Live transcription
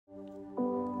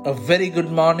A very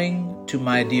good morning to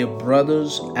my dear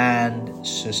brothers and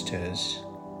sisters.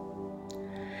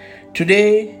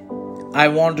 Today, I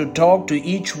want to talk to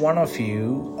each one of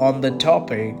you on the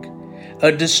topic,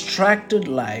 a distracted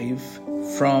life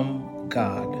from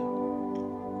God.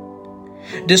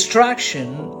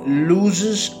 Distraction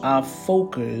loses our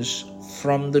focus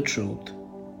from the truth.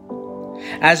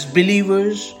 As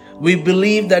believers, we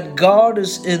believe that God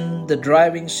is in the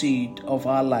driving seat of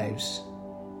our lives.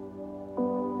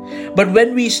 But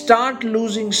when we start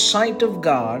losing sight of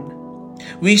God,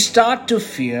 we start to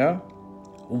fear,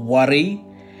 worry,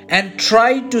 and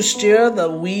try to steer the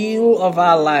wheel of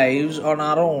our lives on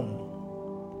our own.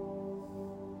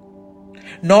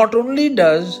 Not only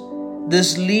does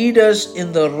this lead us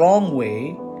in the wrong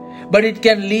way, but it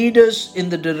can lead us in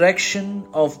the direction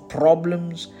of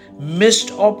problems,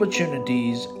 missed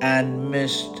opportunities, and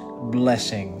missed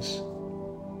blessings.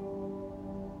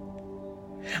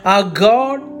 Our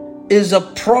God is a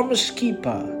promise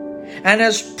keeper and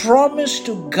has promised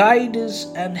to guide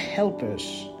us and help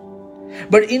us.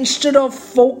 But instead of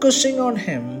focusing on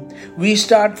Him, we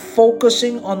start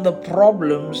focusing on the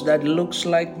problems that looks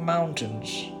like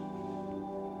mountains.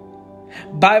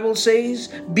 Bible says,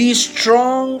 "Be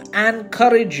strong and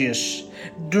courageous.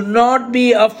 Do not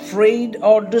be afraid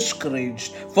or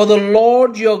discouraged, for the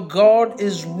Lord your God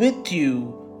is with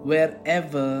you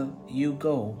wherever you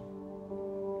go."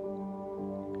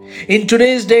 In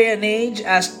today's day and age,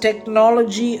 as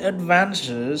technology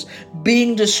advances,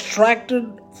 being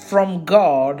distracted from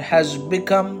God has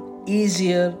become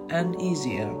easier and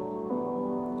easier.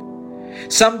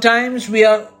 Sometimes we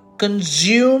are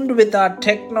consumed with our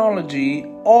technology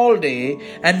all day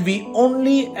and we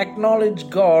only acknowledge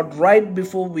God right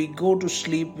before we go to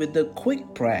sleep with a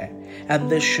quick prayer, and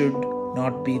this should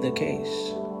not be the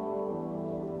case.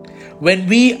 When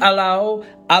we allow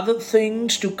other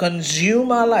things to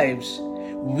consume our lives,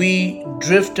 we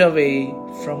drift away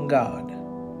from God.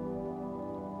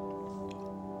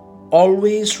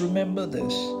 Always remember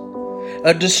this: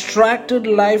 a distracted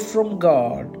life from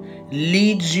God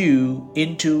leads you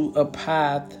into a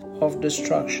path of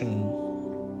destruction.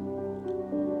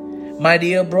 My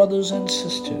dear brothers and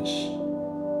sisters,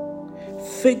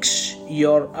 fix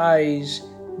your eyes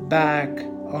back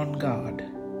on God.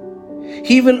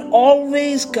 He will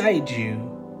always guide you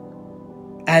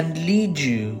and lead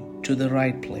you to the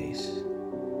right place.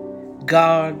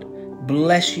 God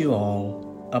bless you all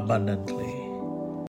abundantly.